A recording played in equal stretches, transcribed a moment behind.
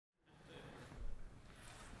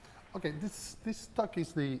Okay, this talk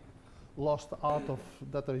is the lost art of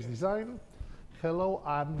database design. Hello,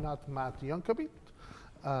 I'm not Matt Yankovic.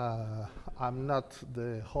 I'm not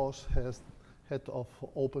the host, head of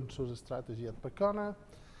open source strategy at Percona,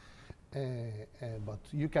 but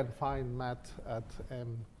you can find Matt at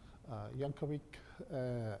Yankovic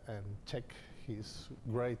and check his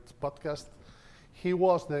great podcast. He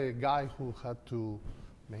was the guy who had to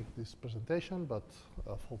make this presentation, but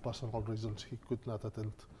for personal reasons he could not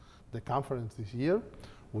attend the conference this year.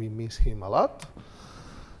 We miss him a lot.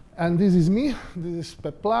 And this is me. This is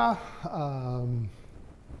Pep Pla.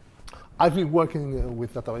 I've been working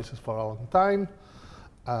with databases for a long time.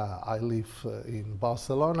 I live in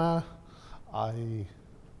Barcelona. I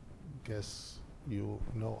guess you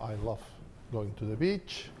know I love going to the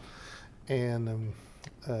beach. And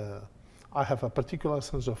I have a particular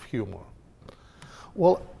sense of humor.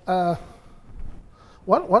 Well,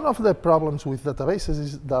 one of the problems with databases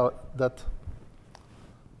is that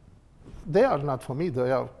they are not for me,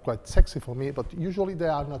 they are quite sexy for me, but usually they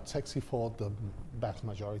are not sexy for the vast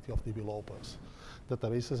majority of developers.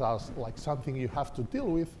 Databases are like something you have to deal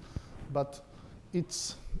with, but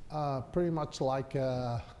it's pretty much like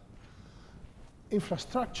an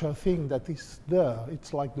infrastructure thing that is there.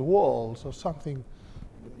 It's like the walls or something.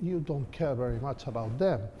 You don't care very much about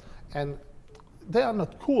them. And they are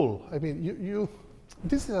not cool. I mean,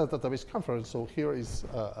 this is a database conference, so here is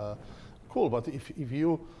cool, but if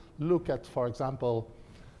you look at, for example,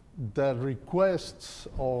 the requests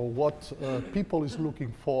or what people is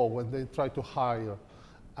looking for when they try to hire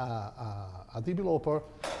a developer,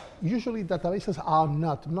 usually databases are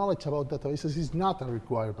not, knowledge about databases is not a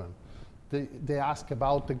requirement. They ask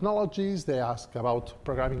about technologies, they ask about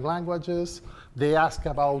programming languages, they ask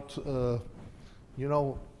about, you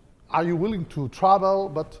know, are you willing to travel?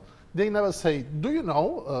 But they never say, do you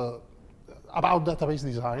know about database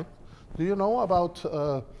design? Do you know about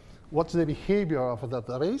what's the behavior of a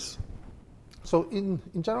database? So in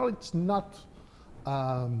general, it's not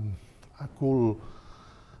a cool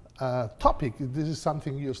topic. This is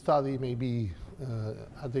something you study maybe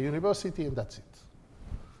at the university, and that's it.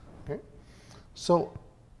 Okay? So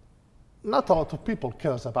not a lot of people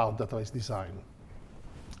cares about database design.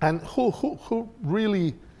 And who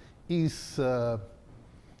really is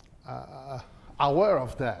aware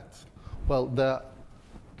of that? Well, the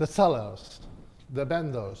sellers, the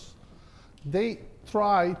vendors, they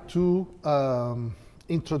try to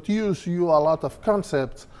introduce you a lot of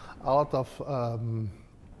concepts, a lot of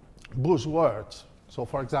buzzwords. So,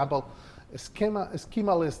 for example,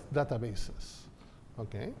 schemaless databases,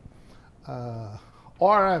 okay?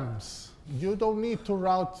 ORMs, you don't need to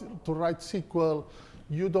write SQL,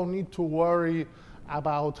 you don't need to worry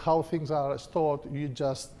about how things are stored. You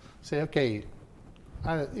just say, okay,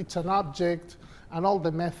 it's an object, and all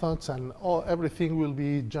the methods and everything will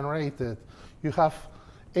be generated. You have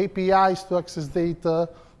APIs to access data.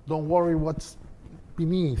 Don't worry what's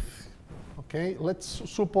beneath. Okay, let's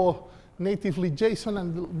support natively JSON,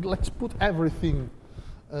 and let's put everything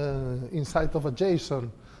inside of a JSON.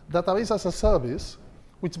 Database as a service,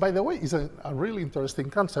 which, by the way, is a really interesting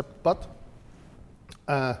concept, but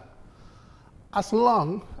as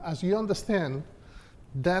long as you understand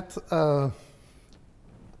that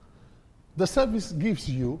the service gives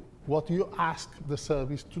you what you ask the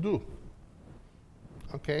service to do.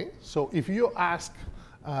 Okay, so if you ask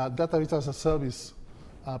database as a service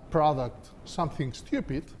product something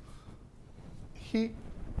stupid, he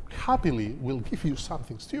happily will give you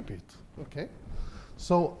something stupid. Okay,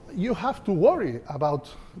 so you have to worry about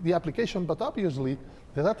the application, but obviously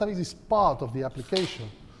the database is part of the application.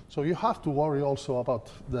 So you have to worry also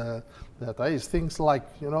about the database. Things like,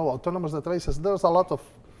 you know, autonomous databases. There's a lot of,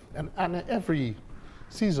 and every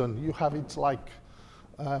season you have it's like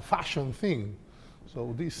a fashion thing.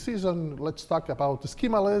 So this season, let's talk about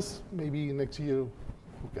schemaless. Maybe next year,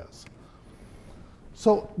 who cares?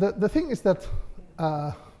 So the thing is that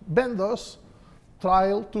vendors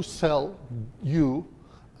try to sell you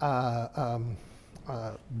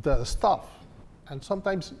the stuff, and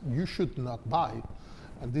sometimes you should not buy.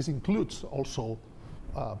 And this includes also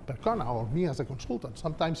Percona or me as a consultant.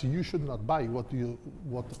 Sometimes you should not buy what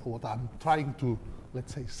I'm trying to,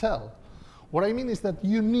 let's say, sell. What I mean is that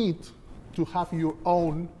you need to have your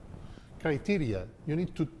own criteria. You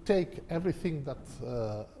need to take everything that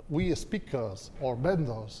we as speakers or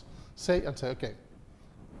vendors say and say, okay,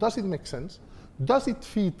 does it make sense? Does it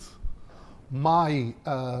fit my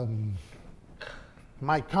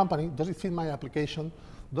my company? Does it fit my application?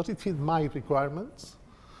 Does it fit my requirements?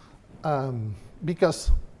 Because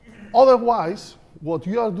otherwise, what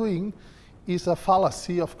you are doing is a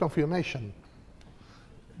fallacy of confirmation.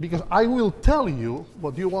 because I will tell you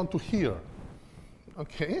what you want to hear,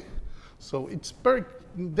 okay? So it's very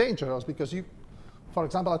dangerous because you, for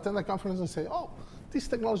example, attend a conference and say, oh, this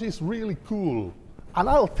technology is really cool. And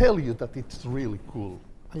I'll tell you that it's really cool.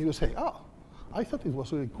 And you say, oh, I thought it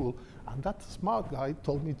was really cool. And that smart guy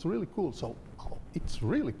told me it's really cool. So oh, it's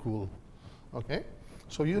really cool, okay?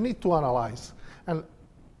 So you need to analyze. And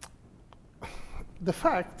the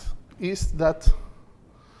fact is that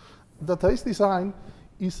database design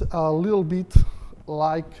is a little bit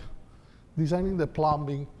like designing the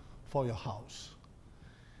plumbing for your house.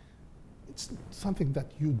 It's something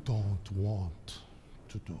that you don't want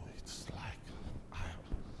to do. It's like,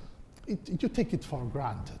 you take it for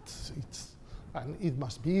granted. And it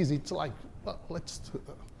must be easy. It's like, well,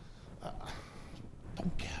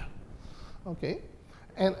 don't care, okay?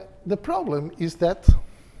 And the problem is that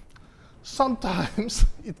sometimes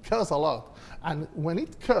it costs a lot. And when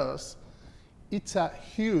it costs, it's a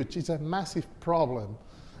massive problem.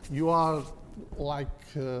 You are like,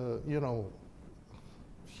 you know,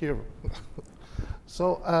 here.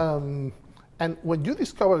 So, and when you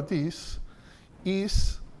discover this,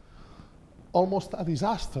 is almost a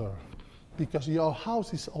disaster because your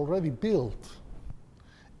house is already built.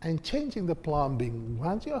 And changing the plumbing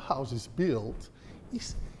once your house is built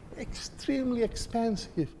is extremely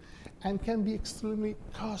expensive and can be extremely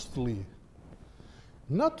costly.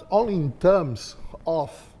 Not only in terms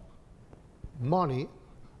of money,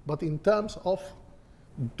 but in terms of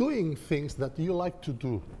doing things that you like to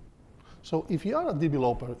do. So if you are a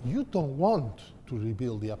developer, you don't want to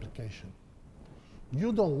rebuild the application.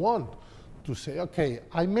 You don't want to say, okay,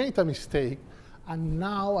 I made a mistake, and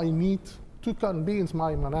now I need to convince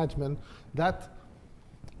my management that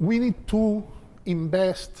we need to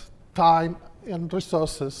invest time and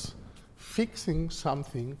resources fixing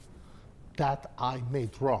something that I made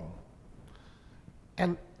wrong.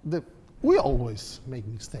 And we always make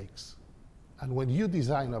mistakes. And when you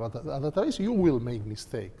design a database, you will make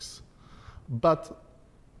mistakes. But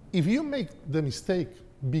if you make the mistake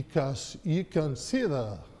because you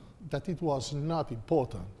consider that it was not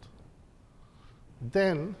important,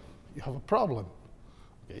 then you have a problem.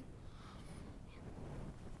 Okay?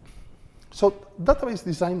 So database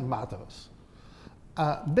design matters.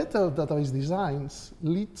 Better database designs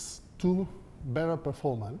leads to better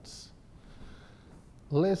performance,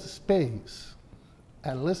 less space,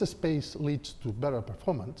 and less space leads to better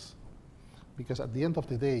performance, because at the end of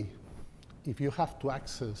the day, if you have to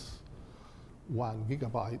access 1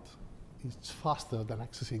 gigabyte, it's faster than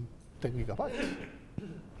accessing 10 gigabytes,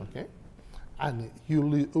 okay? And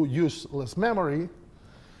you use less memory,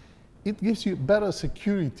 it gives you better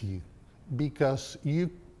security because you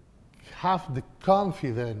have the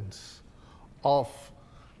confidence of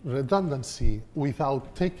redundancy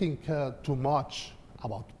without taking care too much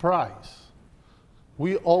about price.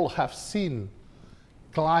 We all have seen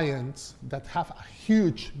clients that have a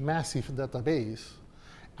huge, massive database,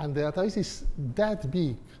 and the database is that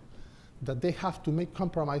big that they have to make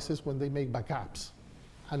compromises when they make backups.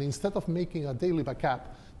 And instead of making a daily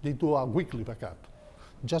backup, they do a weekly backup,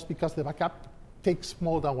 just because the backup takes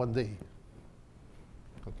more than 1 day.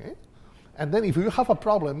 Okay? And then if you have a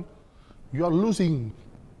problem, you are losing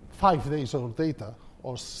 5 days of data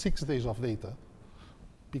or 6 days of data,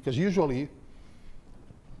 because usually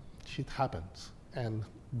shit happens and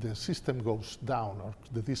the system goes down or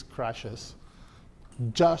the disk crashes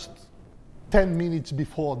just 10 minutes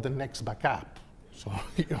before the next backup. So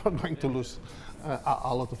you're going to lose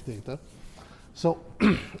a lot of data. So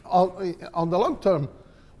on the long term,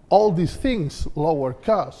 all these things lower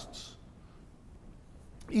costs.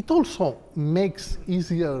 It also makes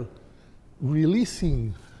easier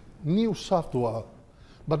releasing new software,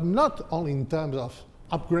 but not only in terms of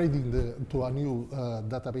upgrading to a new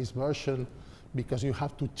database version because you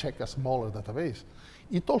have to check a smaller database.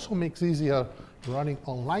 It also makes easier running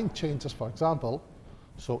online changes, for example.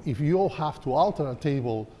 So if you have to alter a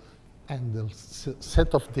table and the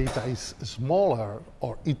set of data is smaller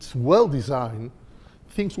or it's well designed,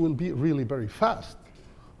 things will be really very fast.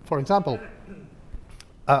 For example,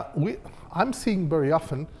 I'm seeing very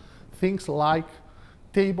often things like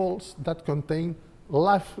tables that contain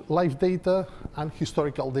live data and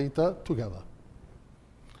historical data together.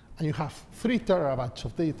 And you have 3 terabytes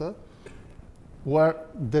of data where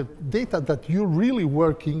the data that you're really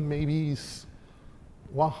working maybe is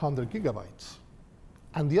 100 gigabytes.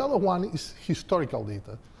 And the other one is historical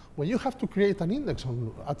data. When you have to create an index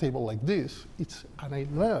on a table like this, it's a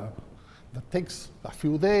nightmare that takes a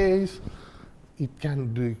few days. it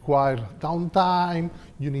can require downtime,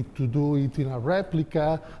 you need to do it in a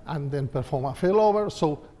replica, and then perform a failover.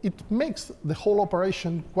 So it makes the whole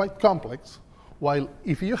operation quite complex, while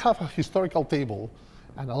if you have a historical table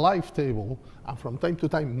and a live table, and from time to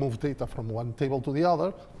time move data from one table to the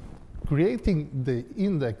other, creating the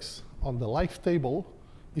index on the live table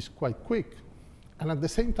is quite quick. And at the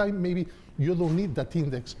same time, maybe you don't need that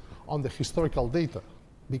index on the historical data,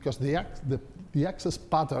 because the access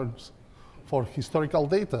patterns for historical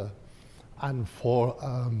data and for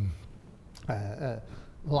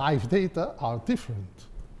live data are different.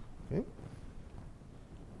 Okay?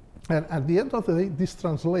 And at the end of the day, this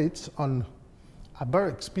translates on a better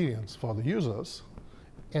experience for the users.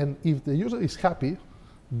 And if the user is happy,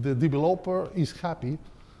 the developer is happy,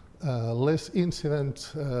 less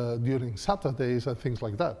incidents during Saturdays and things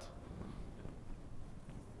like that.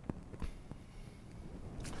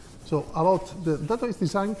 So about the database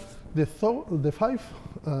design, the 5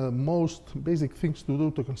 most basic things to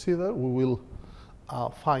do to consider, we will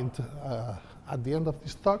find at the end of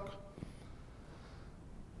this talk.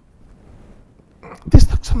 This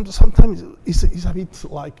talk sometimes is a bit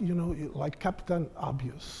like, you know, like Captain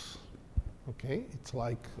Obvious. Okay, it's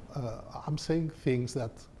like I'm saying things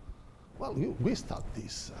that, well, we start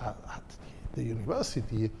this at the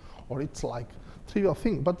university, or it's like trivial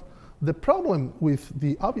thing. But the problem with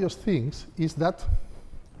the obvious things is that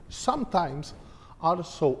sometimes are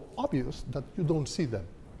so obvious that you don't see them.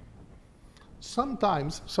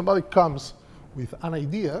 Sometimes somebody comes with an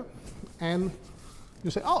idea and you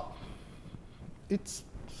say, oh, it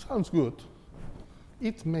sounds good,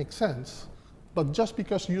 it makes sense, but just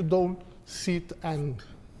because you don't sit and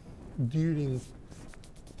during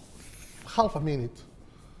half a minute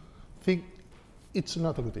think it's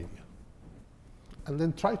not a good idea, and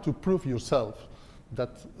then try to prove yourself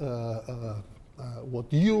that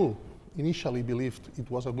what you initially believed it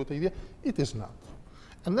was a good idea, it is not.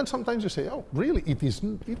 And then sometimes you say, oh, really,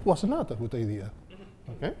 it was not a good idea.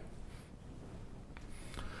 Okay?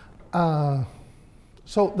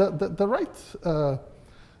 So the right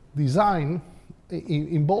design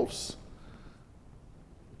involves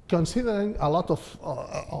considering a lot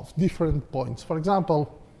of different points. For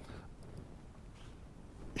example,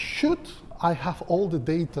 should I have all the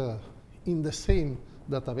data in the same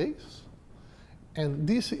database? And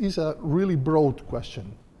this is a really broad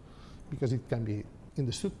question, because it can be in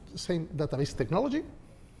the same database technology,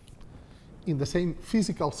 in the same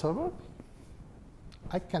physical server.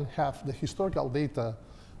 I can have the historical data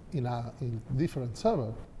in a different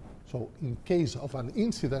server. So in case of an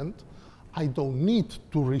incident, I don't need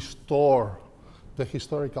to restore the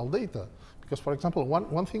historical data. Because, for example,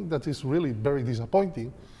 one thing that is really very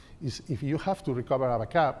disappointing is if you have to recover a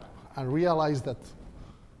backup and realize that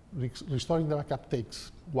restoring the backup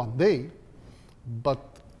takes 1 day, but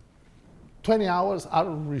 20 hours are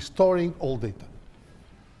restoring all data.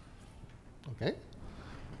 Okay?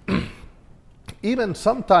 Even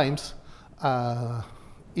sometimes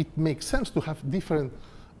it makes sense to have different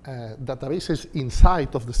databases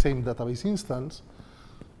inside of the same database instance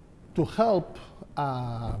to help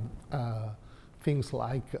things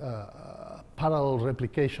like parallel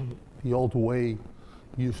replication, the old way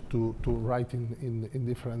used to write in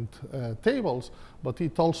different tables, but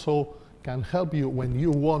it also can help you when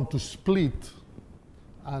you want to split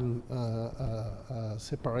and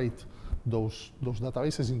separate those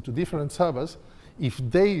databases into different servers. If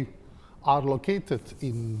they are located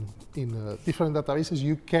in different databases,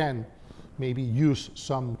 you can maybe use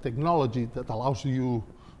some technology that allows you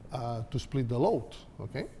to split the load,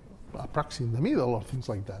 okay? A proxy in the middle or things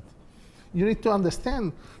like that. You need to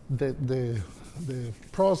understand the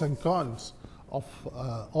pros and cons of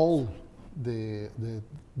all the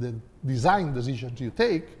design decisions you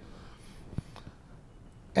take,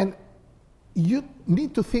 and you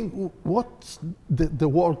need to think what's the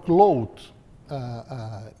workload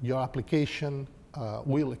your application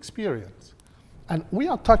will experience. And we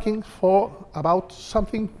are talking about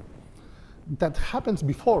something that happens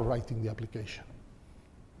before writing the application.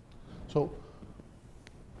 So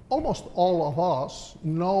almost all of us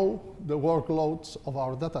know the workloads of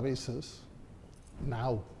our databases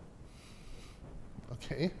now,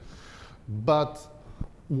 okay? But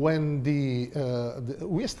when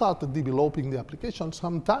we started developing the application,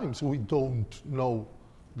 sometimes we don't know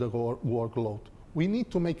the workload. We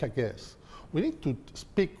need to make a guess. We need to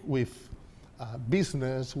speak with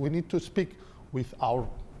business. We need to speak with our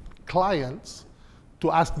clients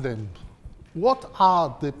to ask them, what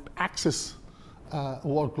are the access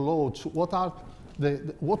workloads?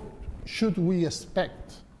 What should we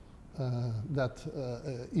expect that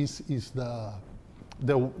is the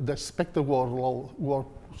the expected workload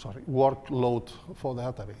for the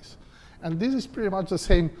database. And this is pretty much the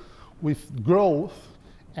same with growth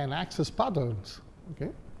and access patterns.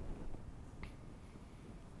 Okay.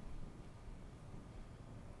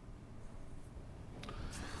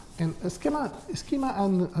 And schema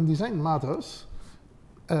and design matters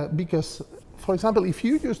because, for example, if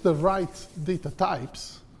you use the right data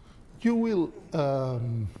types, you will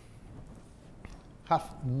have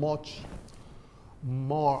much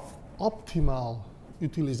more optimal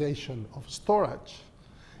utilization of storage,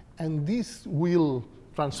 and this will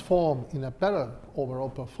transform in a better overall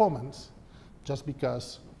performance, just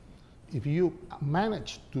because if you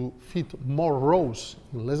manage to fit more rows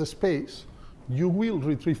in less space, you will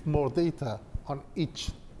retrieve more data on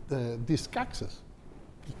each disk access.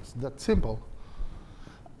 It's that simple.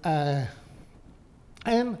 And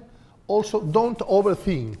also, don't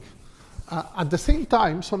overthink. At the same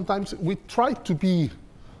time, sometimes we try to be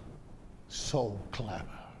so clever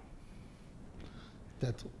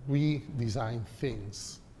that we design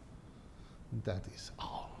things that is,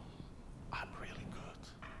 oh, I'm really good.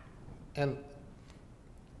 And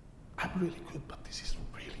I'm really good, but this is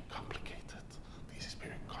really complicated. This is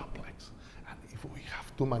very complex. And if we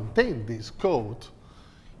have to maintain this code,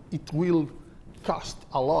 it will cost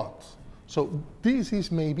a lot. So this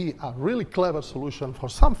is maybe a really clever solution for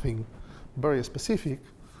something very specific,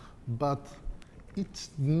 but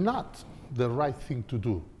it's not the right thing to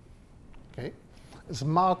do. Okay?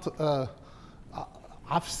 Smart,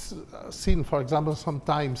 I've seen, for example,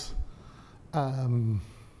 sometimes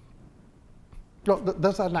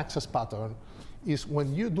there's an access pattern, is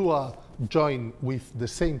when you do a join with the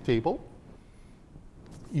same table,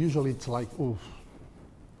 usually it's like, oof,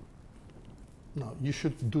 no, you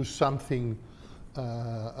should do something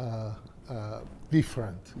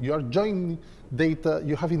different. You are joining data,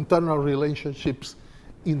 you have internal relationships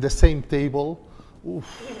in the same table, oof,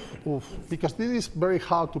 oof, because this is very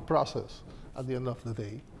hard to process at the end of the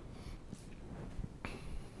day.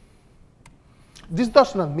 This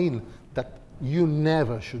does not mean that you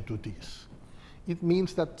never should do this. It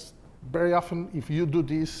means that very often if you do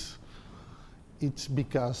this, it's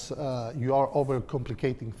because you are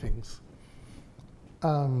overcomplicating things.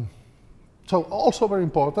 So also very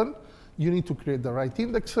important, you need to create the right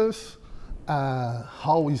indexes.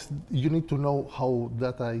 You need to know how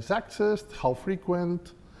data is accessed, how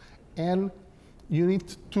frequent, and you need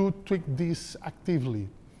to tweak this actively.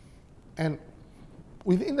 And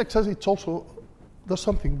with indexes, it's also, there's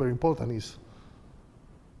something very important is,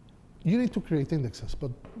 you need to create indexes,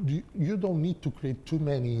 but you don't need to create too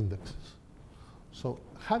many indexes. So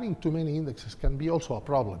having too many indexes can be also a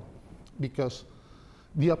problem, because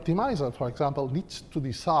the optimizer, for example, needs to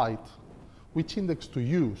decide which index to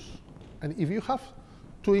use. And if you have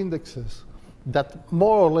two indexes that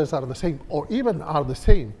more or less are the same, or even are the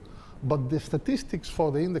same, but the statistics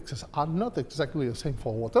for the indexes are not exactly the same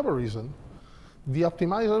for whatever reason, the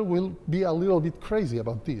optimizer will be a little bit crazy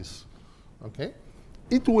about this, okay?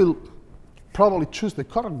 It will probably choose the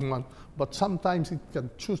correct one, but sometimes it can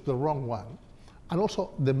choose the wrong one. And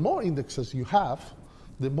also, the more indexes you have,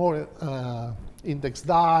 the more index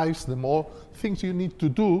dives, the more things you need to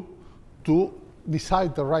do to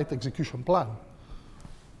decide the right execution plan.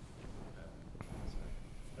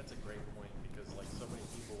 That's a great point, because like so many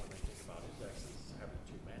people, when they think about indexes having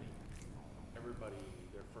too many, everybody,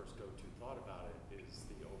 their first go-to thought about it is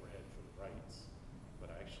the overhead for the writes. But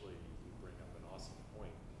actually, you bring up an awesome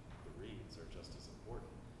point. The reads are just as important.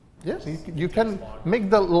 Yes, you can make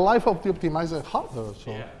the life of the optimizer harder.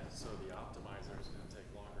 So. Yeah, so the optimizer is going to take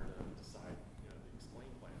longer to decide, the explain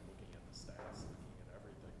plan, looking at the stats, looking at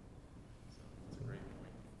everything. So it's a great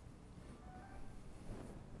point.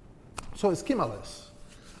 So schemaless.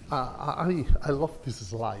 I love this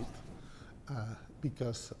slide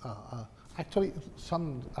because actually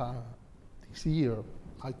this year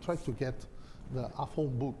I tried to get a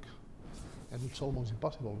phone book, and it's almost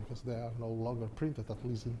impossible because they are no longer printed, at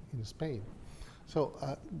least in Spain. So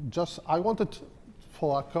I wanted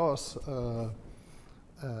for a course that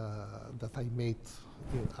I made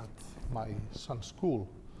at my son's school,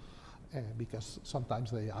 because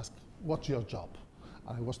sometimes they ask, what's your job?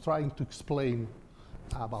 I was trying to explain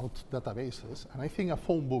about databases, and I think a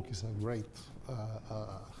phone book is a great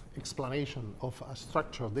explanation of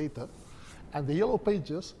structured data, and the yellow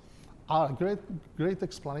pages are a great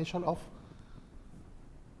explanation of,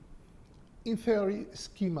 in theory,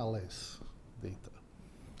 schemaless data.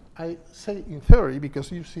 I say in theory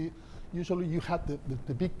because you see, usually you had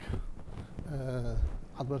the big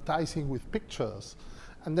advertising with pictures,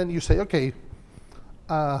 and then you say, okay,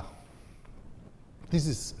 this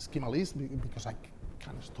is schemaless because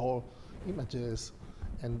can store images.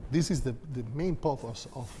 And this is the main purpose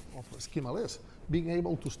of Schemaless, being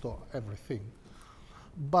able to store everything.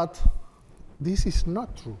 But this is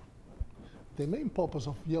not true. The main purpose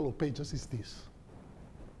of Yellow Pages is this.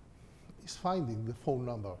 It's finding the phone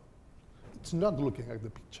number. It's not looking at the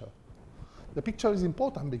picture. The picture is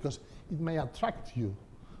important because it may attract you,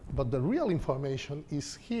 but the real information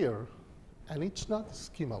is here, and it's not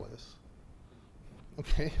schemaless.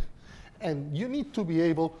 Okay? And you need to be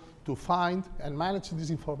able to find and manage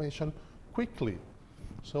this information quickly.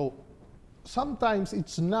 So sometimes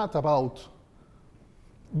it's not about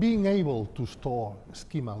being able to store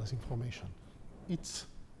schemaless information. It's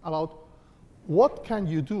about what can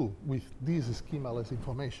you do with this schemaless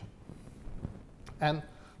information. And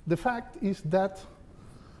the fact is that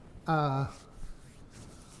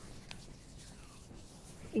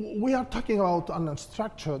we are talking about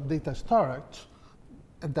unstructured data storage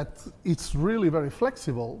that it's really very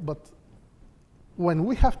flexible, but when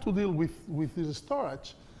we have to deal with this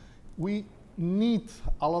storage, we need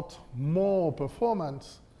a lot more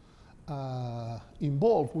performance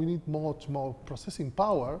involved. We need much more processing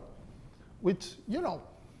power, which, you know,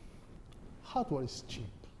 hardware is cheap.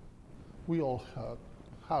 We all heard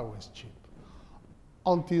hardware is cheap.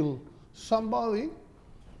 Until somebody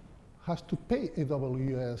has to pay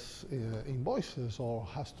AWS invoices or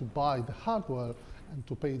has to buy the hardware and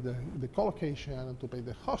to pay the colocation and to pay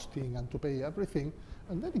the hosting and to pay everything,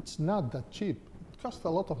 and then it's not that cheap. It costs a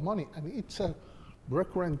lot of money, and it's a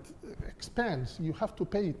recurrent expense. You have to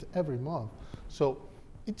pay it every month. So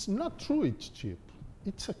it's not true it's cheap.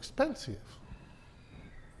 It's expensive.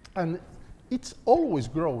 And it's always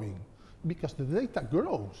growing because the data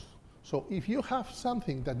grows. So if you have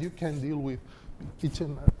something that you can deal with, it's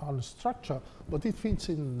on structure, but it fits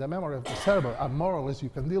in the memory of the server, and more or less you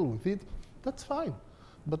can deal with it, that's fine.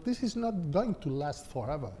 But this is not going to last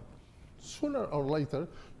forever. Sooner or later,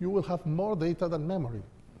 you will have more data than memory.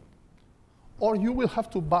 Or you will have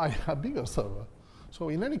to buy a bigger server. So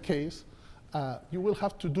in any case, you will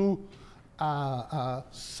have to do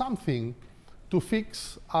something to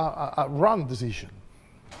fix a wrong decision.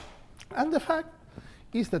 And the fact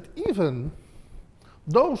is that even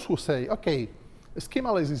those who say, okay,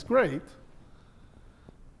 schemaless is great,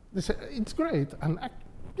 they say, it's great, and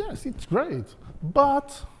yes, it's great,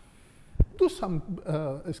 but do some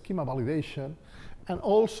schema validation and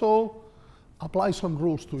also apply some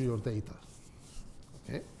rules to your data.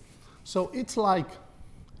 Okay? So it's like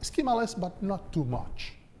schemaless, but not too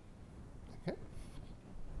much. Okay?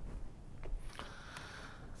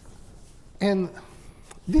 And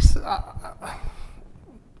this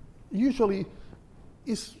usually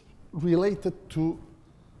is related to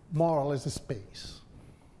more or less the space.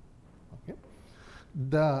 Okay?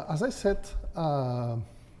 As I said,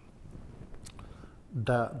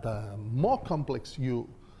 the more complex you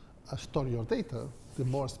store your data, the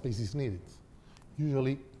more space is needed.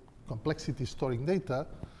 Usually, complexity storing data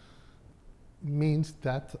means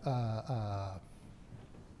that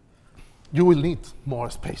you will need more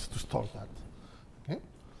space to store that. Okay?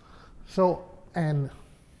 So, and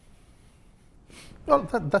well,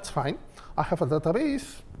 that's fine. I have a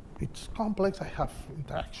database. It's complex. I have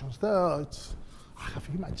interactions there. I have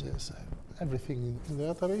images, everything in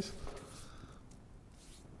the database.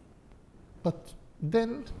 But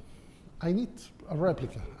then I need a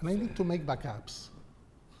replica, and I need to make backups.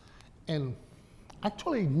 And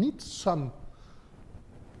actually, I need some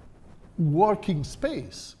working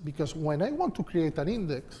space, because when I want to create an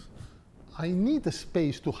index, I need a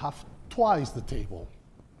space to have twice the table.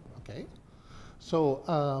 Okay? So,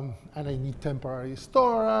 and I need temporary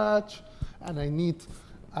storage, and I need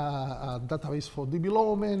a database for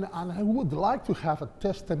development, and I would like to have a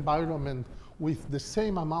test environment with the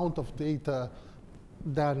same amount of data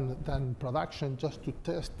than production, just to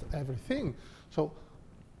test everything. So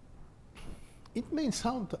it may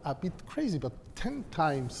sound a bit crazy, but 10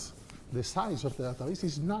 times the size of the database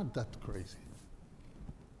is not that crazy.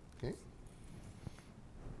 Okay?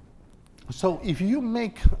 So if you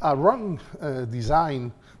make a wrong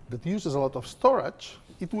design that uses a lot of storage,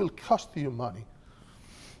 it will cost you money.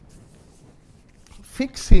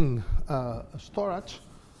 Fixing storage,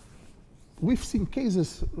 we've seen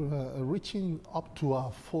cases reaching up to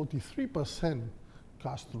a 43%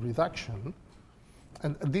 cost reduction.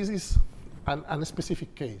 And this is a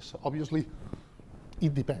specific case. Obviously,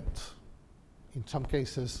 it depends. In some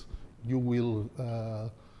cases, you will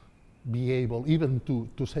be able even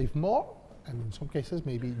to save more, and in some cases,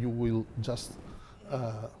 maybe you will just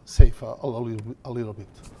save a little bit.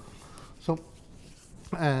 So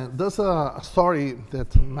there's a story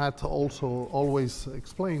that Matt also always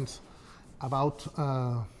explains, about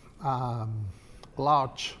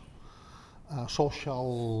large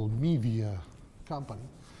social media company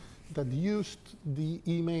that used the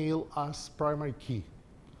email as primary key.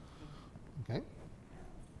 Okay.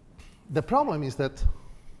 The problem is that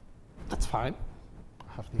that's fine.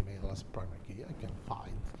 I have the email as primary key. I can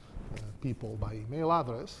find people by email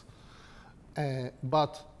address.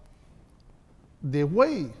 But the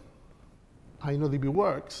way InnoDB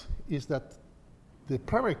works is that the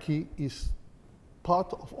primary key is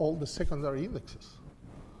part of all the secondary indexes.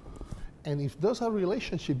 And if there's a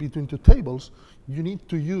relationship between two tables, you need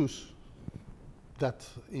to use that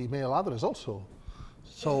email address also.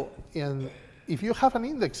 So if you have an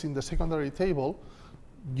index in the secondary table,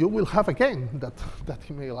 you will have again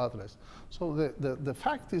that email address. So the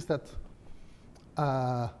fact is that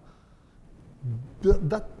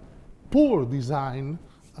that poor design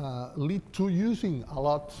lead to using a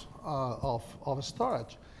lot of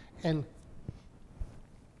storage. And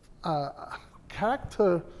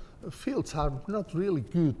character fields are not really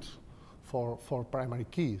good for primary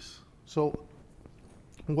keys. So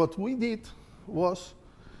what we did was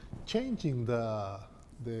changing the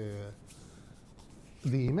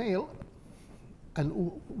email, and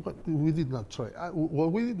what we did not, sorry.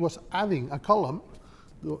 What we did was adding a column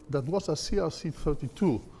that was a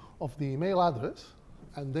CRC32 of the email address,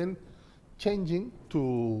 and then changing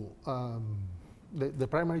to the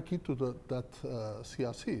primary key to that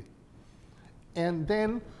CRC. And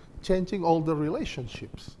then changing all the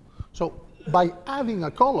relationships. So by adding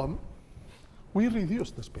a column, we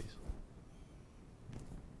reduce the space.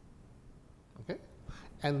 Okay?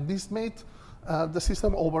 And this made the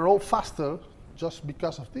system overall faster just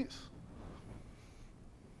because of this.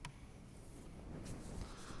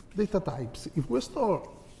 Data types. If we store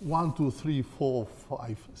 1, 2, 3, 4,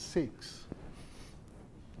 5, 6,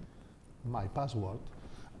 my password,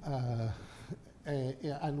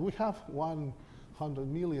 and we have 100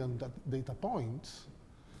 million data points,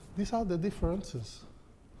 these are the differences.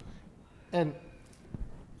 And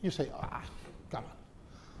you say, come on.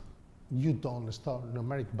 You don't store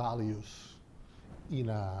numeric values in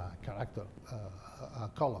a character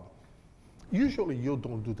column. Usually you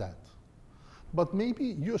don't do that. But maybe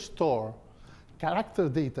you store character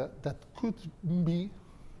data that could be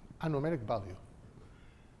a numeric value.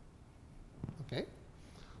 Okay?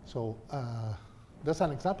 So that's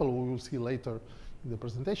an example we will see later in the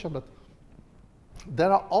presentation, but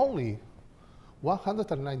there are only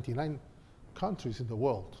 199 countries in the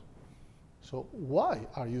world. So why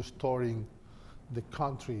are you storing the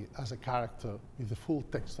country as a character with the full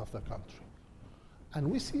text of the country? And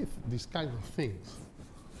we see these kind of things.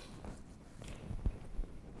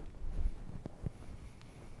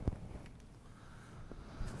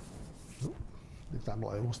 The example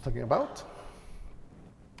I was talking about.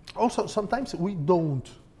 Also, sometimes we don't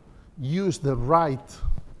use the right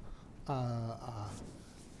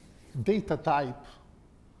data type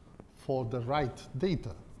for the right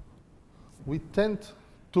data. We tend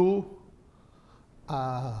to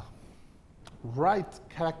write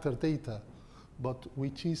character data, but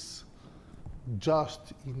which is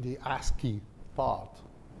just in the ASCII part.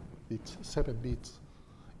 It's 7 bits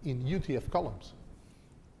in UTF columns.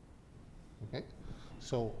 Okay?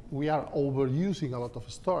 So we are overusing a lot of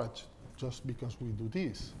storage just because we do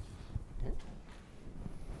this. Okay?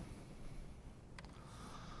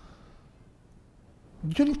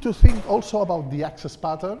 You need to think also about the access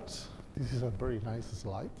patterns. This is a very nice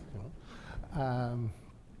slide. You know.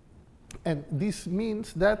 And this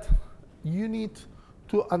means that you need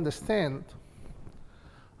to understand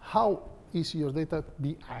how is your data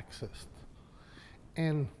be accessed.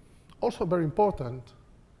 And also very important,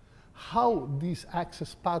 how these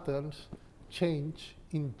access patterns change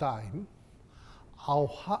in time,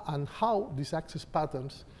 and how these access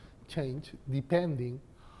patterns change depending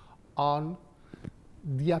on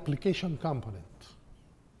the application component.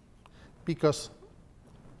 Because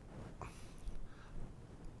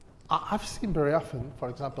I've seen very often, for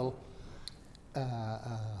example,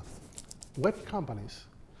 web companies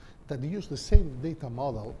that use the same data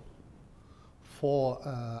model for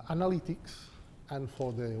analytics and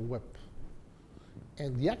for the web.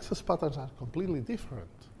 And the access patterns are completely different.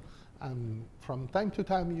 And from time to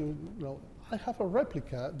time, you know, I have a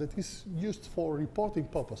replica that is used for reporting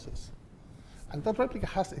purposes. And that replica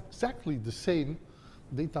has exactly the same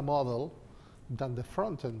data model than the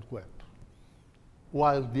front-end web,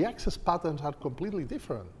 while the access patterns are completely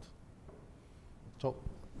different. So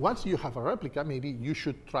once you have a replica, maybe you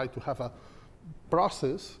should try to have a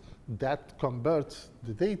process that converts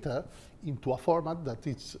the data into a format that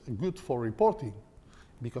is good for reporting.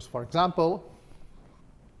 Because, for example,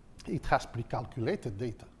 it has pre-calculated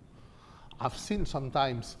data. I've seen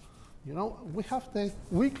sometimes, you know, we have the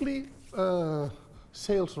weekly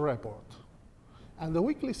sales report. And the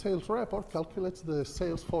weekly sales report calculates the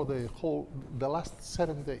sales for the last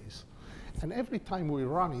 7 days. And every time we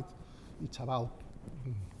run it, it's about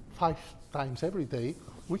 5 times every day,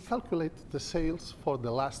 we calculate the sales for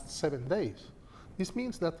the last 7 days. This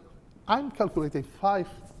means that I'm calculating 5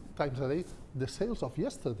 times a day the sales of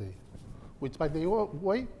yesterday, which, by the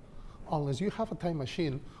way, unless you have a time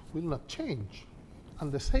machine, will not change.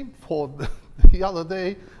 And the same for the other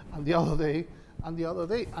day, and the other day, and the other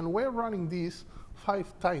day. And we're running these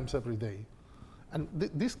 5 times every day. And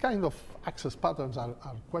these kind of access patterns are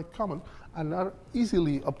quite common and are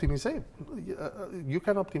easily optimizable. You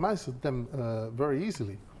can optimize them very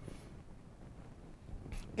easily.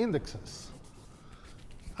 Indexes.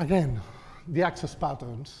 Again, the access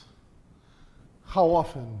patterns. How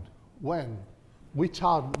often, when, which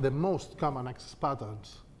are the most common access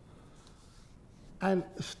patterns. And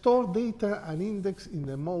store data and index in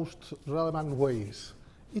the most relevant ways.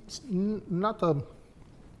 It's not a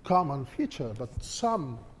common feature, but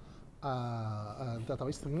some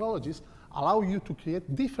database technologies allow you to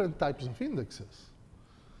create different types of indexes.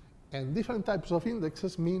 And different types of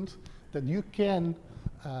indexes means that you can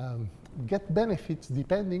get benefits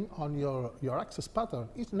depending on your access pattern.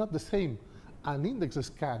 It's not the same an index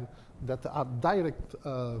scan that are direct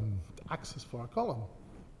access for a column,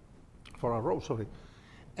 for a row, sorry.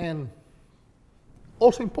 And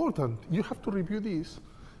also important, you have to review this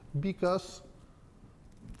because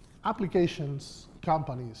applications,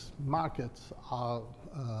 companies, markets are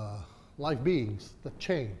live beings that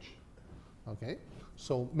change, okay?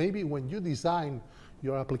 So maybe when you design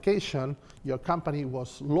your application, your company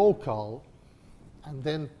was local, and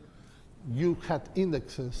then you had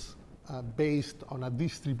indexes based on a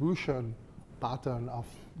distribution pattern of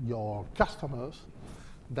your customers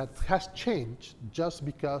that has changed just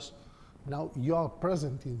because now you're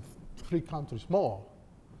present in 3 countries more.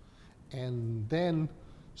 And then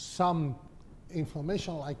some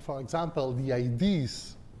information, like, for example, the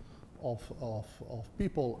IDs of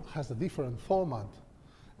people has a different format.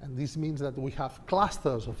 And this means that we have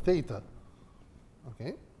clusters of data,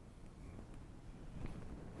 okay?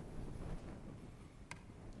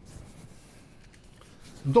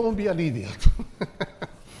 Don't be an idiot.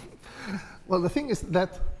 Well, the thing is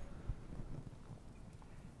that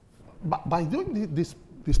by doing this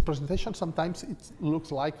presentation, sometimes it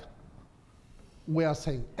looks like we are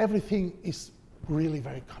saying everything is really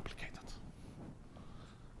very complicated.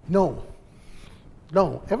 No,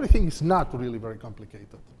 everything is not really very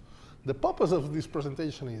complicated. The purpose of this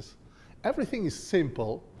presentation is everything is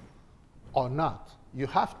simple or not. You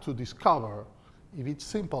have to discover if it's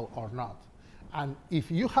simple or not. And if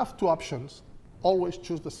you have 2 options, always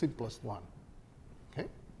choose the simplest one, okay?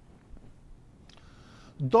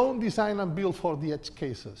 Don't design and build for the edge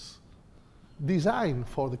cases. Design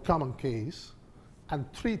for the common case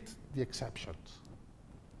and treat the exceptions,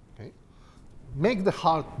 okay? Make the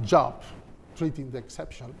hard job treating the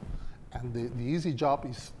exception, and the easy job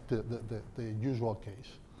is the usual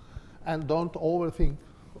case. And don't overthink,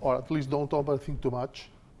 or at least don't overthink too much,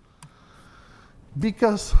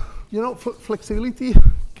 because, you know, flexibility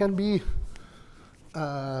can be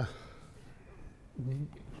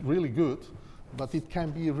really good, but it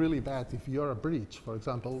can be really bad if you're a breach. For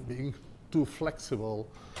example, being too flexible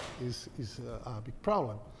is a big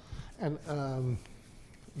problem. And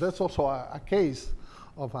that's also a case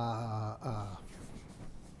of a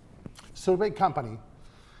survey company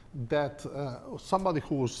that somebody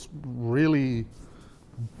who was really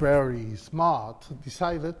very smart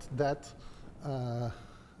decided that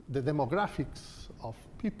the demographics of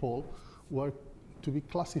people were to be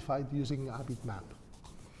classified using a bitmap.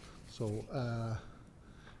 So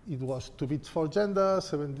it was 2 bits for gender,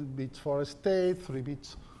 7 bits for state, 3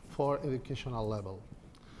 bits for educational level.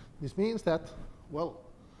 This means that, well,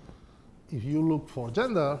 if you look for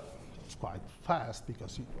gender, it's quite fast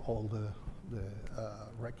because all the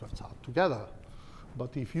records are together.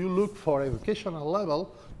 But if you look for educational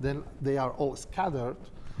level, then they are all scattered,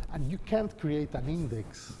 and you can't create an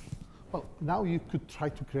index. Well, now you could try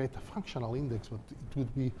to create a functional index, but it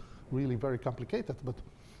would be really very complicated. But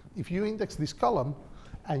if you index this column,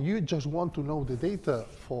 and you just want to know the data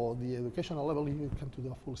for the educational level, you can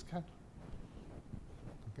do a full scan.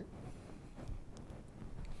 Okay.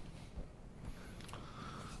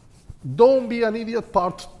 Don't be an idiot,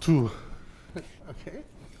 part 2. Okay.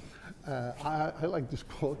 I like this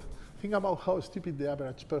quote. Think about how stupid the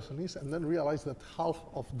average person is, and then realize that half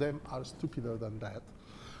of them are stupider than that.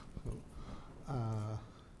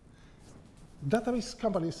 database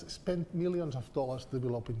companies spend millions of dollars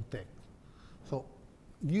developing tech. So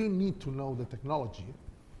you need to know the technology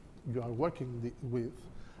you are working with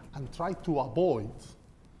and try to avoid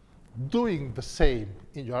doing the same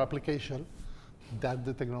in your application that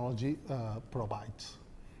the technology provides.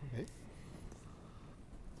 Okay?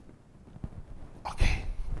 Okay,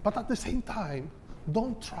 but at the same time,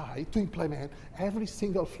 don't try to implement every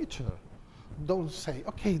single feature. Don't say,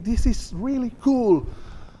 okay, this is really cool.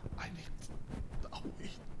 I need a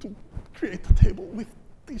way to create a table with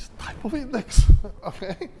this type of index,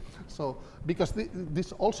 okay? So, because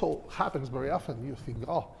this also happens very often. You think,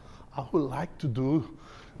 oh, I would like to do,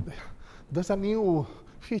 there's a new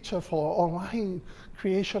feature for online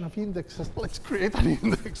creation of indexes. Let's create an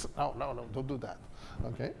index. No, no, no, don't do that,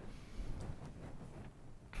 okay?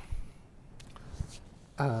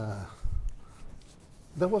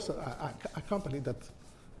 There was a company that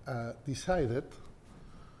decided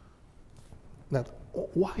that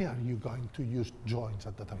why are you going to use joins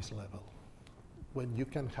at database level when you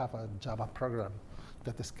can have a Java program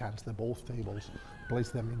that scans the both tables,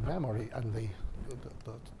 places them in memory, and they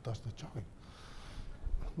does the join?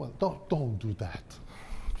 Well, don't do that.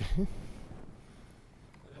 Okay? Well,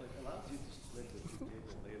 it allows you to split the two table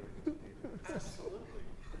later in the data.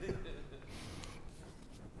 Absolutely.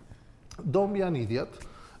 Don't be an idiot.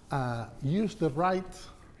 Use the right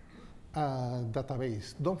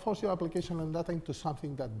database. Don't force your application and data into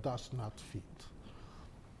something that does not fit.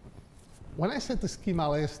 When I said the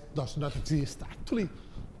schemaless does not exist, actually,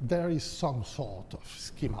 there is some sort of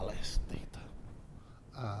schemaless data,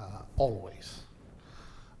 always.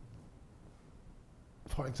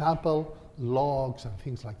 For example, logs and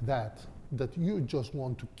things like that you just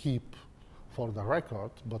want to keep for the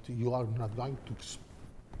record, but you are not going to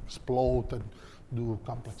explode and do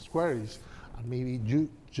complex queries, and maybe you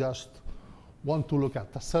just want to look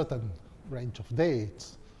at a certain range of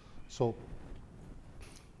dates. So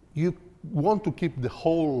you want to keep the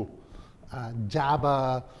whole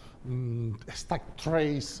Java stack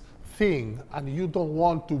trace thing, and you don't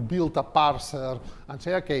want to build a parser and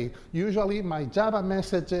say, okay, usually my Java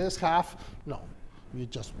messages have, no. You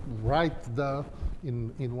just write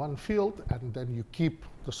in one field, and then you keep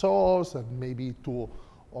the source and maybe 2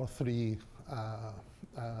 or 3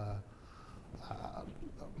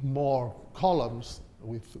 more columns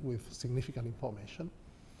with significant information.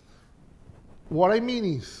 What I mean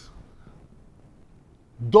is,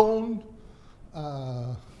 don't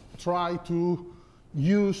try to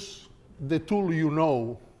use the tool you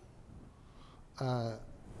know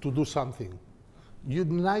to do something. You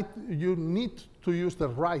need to use the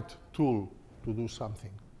right tool to do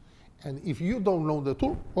something. And if you don't know the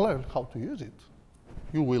tool, learn how to use it.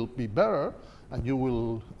 You will be better, and you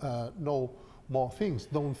will know more things.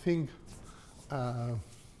 Don't think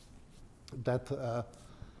that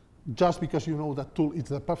just because you know that tool, it's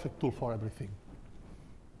the perfect tool for everything.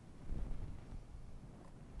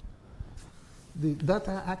 The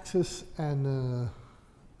data access and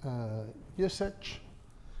usage,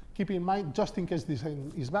 keep in mind, just in case this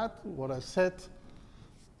is bad, what I said,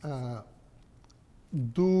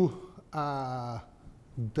 do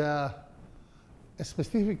the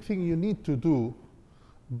specific thing you need to do,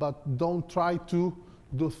 but don't try to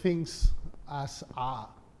do things as a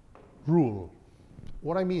rule.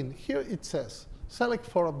 What I mean, here it says, select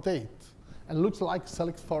for update, and looks like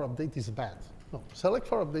select for update is bad. No, select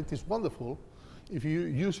for update is wonderful if you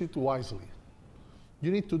use it wisely.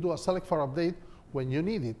 You need to do a select for update when you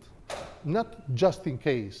need it, not just in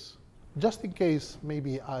case. Just in case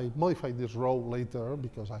maybe I modify this row later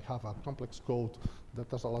because I have a complex code that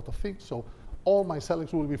does a lot of things, so all my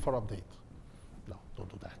selects will be for update. No, don't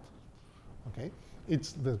do that. Okay?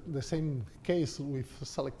 It's the same case with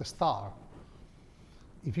select star.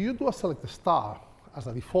 If you do a select star as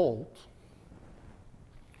a default,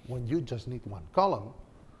 when you just need one column,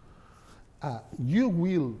 you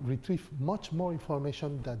will retrieve much more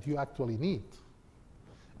information that you actually need.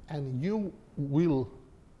 And you will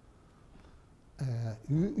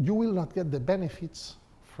not get the benefits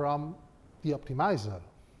from the optimizer.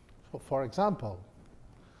 So for example,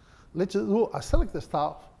 let's do a select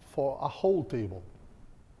star for a whole table.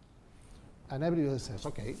 And everybody says,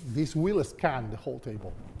 okay, this will scan the whole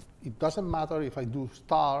table. It doesn't matter if I do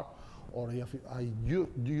star or if I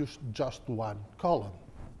use just one column.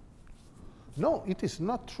 No, it is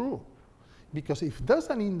not true. Because if there's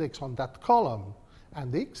an index on that column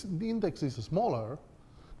and the index is smaller,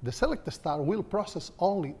 the select star will process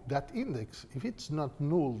only that index. If it's not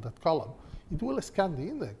null, that column, it will scan the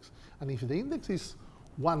index. And if the index is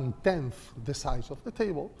 1/10 the size of the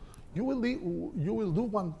table, you will do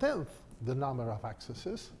 1/10 the number of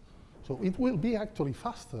accesses So it will be actually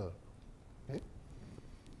faster. Okay?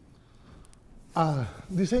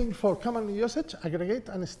 Design for common usage, aggregate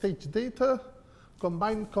and stage data,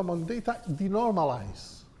 combine common data,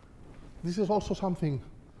 denormalize. This is also something,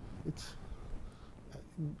 it's,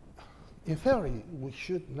 in theory, we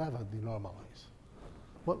should never denormalize.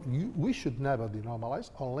 Well, we should never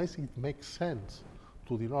denormalize unless it makes sense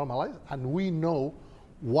to denormalize, and we know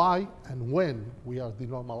why and when we are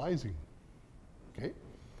denormalizing, okay?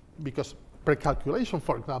 Because precalculation,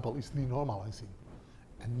 for example, is denormalizing,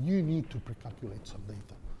 and you need to precalculate some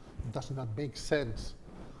data. It does not make sense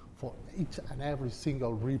for each and every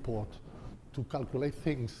single report to calculate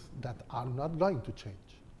things that are not going to change.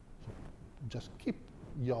 So just keep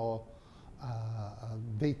your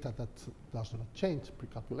data that does not change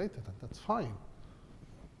precalculated, and that's fine.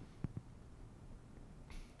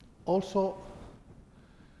 Also,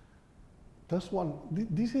 this one,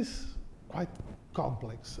 this is quite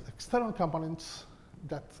complex. External components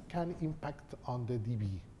that can impact on the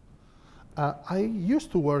DB. I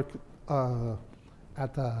used to work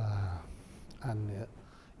at an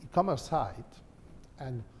e-commerce site,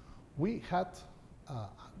 and we had,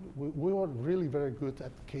 we were really very good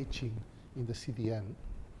at caching in the CDN,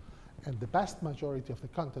 and the vast majority of the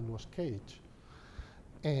content was cached.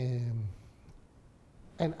 And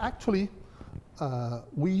actually,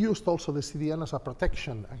 we used also the CDN as a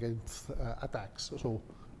protection against attacks. So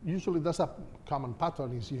usually there's a common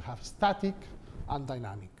pattern is you have static and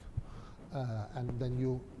dynamic. And then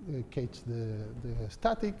you cache the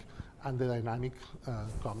static, and the dynamic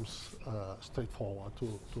comes straightforward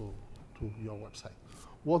to your website.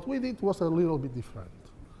 What we did was a little bit different.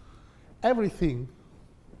 Everything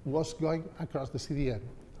was going across the CDN,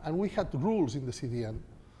 and we had rules in the CDN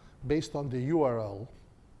based on the URL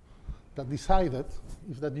that decided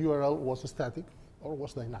if that URL was static or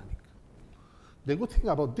was dynamic. The good thing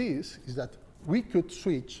about this is that we could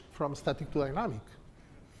switch from static to dynamic.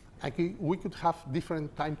 We could have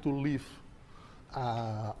different time to live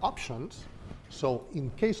options. So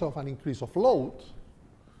in case of an increase of load,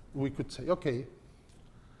 we could say, okay,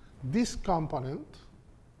 this component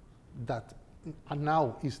that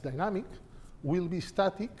now is dynamic will be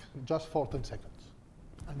static just for 10 seconds.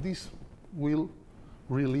 And this will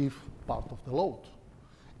relieve part of the load.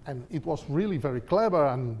 And it was really very clever,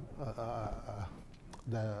 and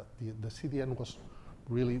the CDN was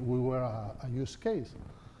really, we were a use case.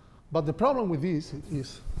 But the problem with this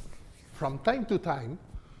is from time to time,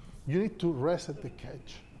 you need to reset the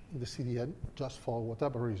cache in the CDN just for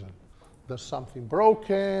whatever reason. There's something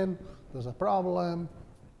broken, there's a problem,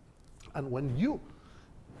 and when you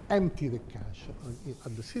empty the cache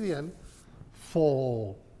at the CDN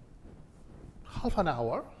for half an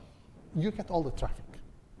hour, you get all the traffic.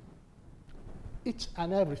 Each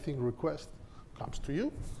and everything request comes to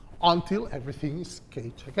you until everything is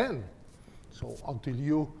cached again. So until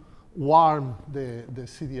you warm the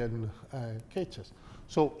CDN caches.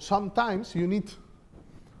 So sometimes you need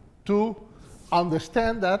to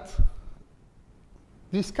understand that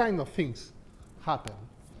these kind of things happen.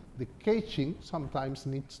 The caching sometimes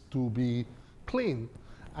needs to be cleaned,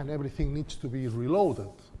 and everything needs to be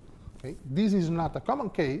reloaded. Okay? This is not a common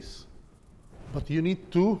case, but you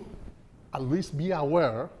need to at least be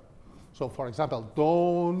aware. So for example,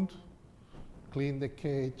 don't clean the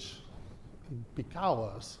cache in peak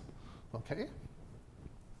hours, okay?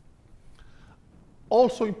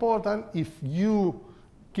 Also important, if you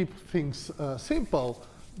keep things simple,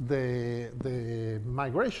 the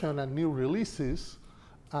migration and new releases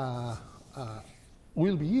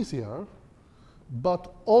will be easier,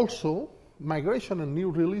 but also migration and new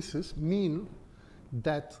releases mean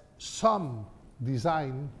that some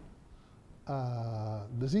design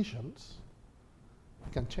decisions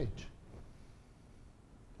can change.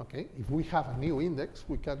 Okay, if we have a new index,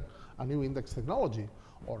 a new index technology,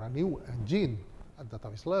 or a new engine at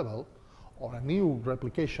database level, or a new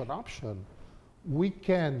replication option, we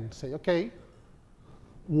can say, okay,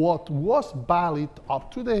 what was valid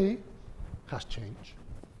up to date has changed.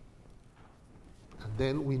 And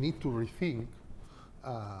then we need to rethink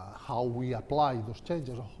how we apply those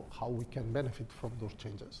changes, or how we can benefit from those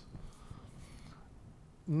changes.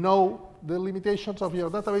 Know the limitations of your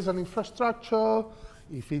database and infrastructure.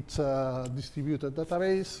 If it's a distributed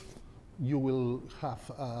database, you will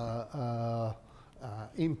have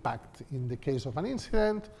impact in the case of an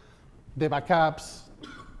incident. The backups,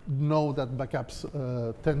 know that backups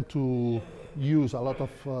tend to use a lot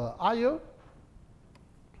of I/O.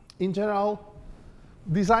 In general,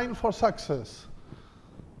 design for success.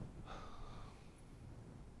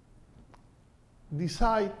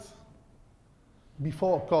 Decide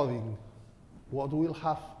before coding what will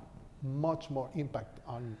have much more impact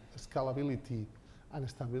on scalability and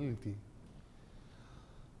stability.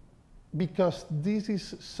 Because this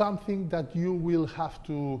is something that you will have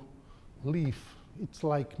to live. It's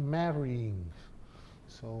like marrying.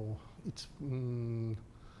 So it's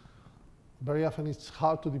very often it's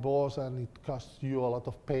hard to divorce, and it costs you a lot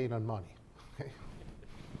of pain and money. Okay?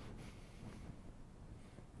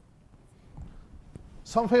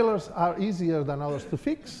 Some failures are easier than others to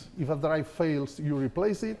fix. If a drive fails, you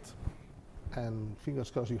replace it, and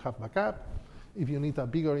fingers crossed you have backup. If you need a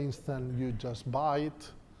bigger instance, you just buy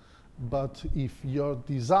it. But if your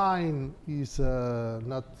design is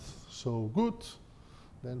not so good,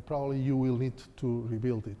 then probably you will need to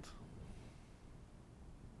rebuild it.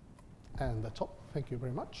 And that's all. Thank you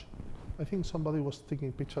very much. I think somebody was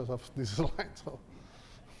taking pictures of this slide. So.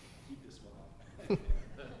 Keep this one up.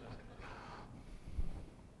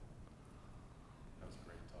 That was a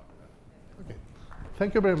great talk about it. Okay.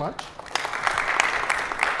 Thank you very much.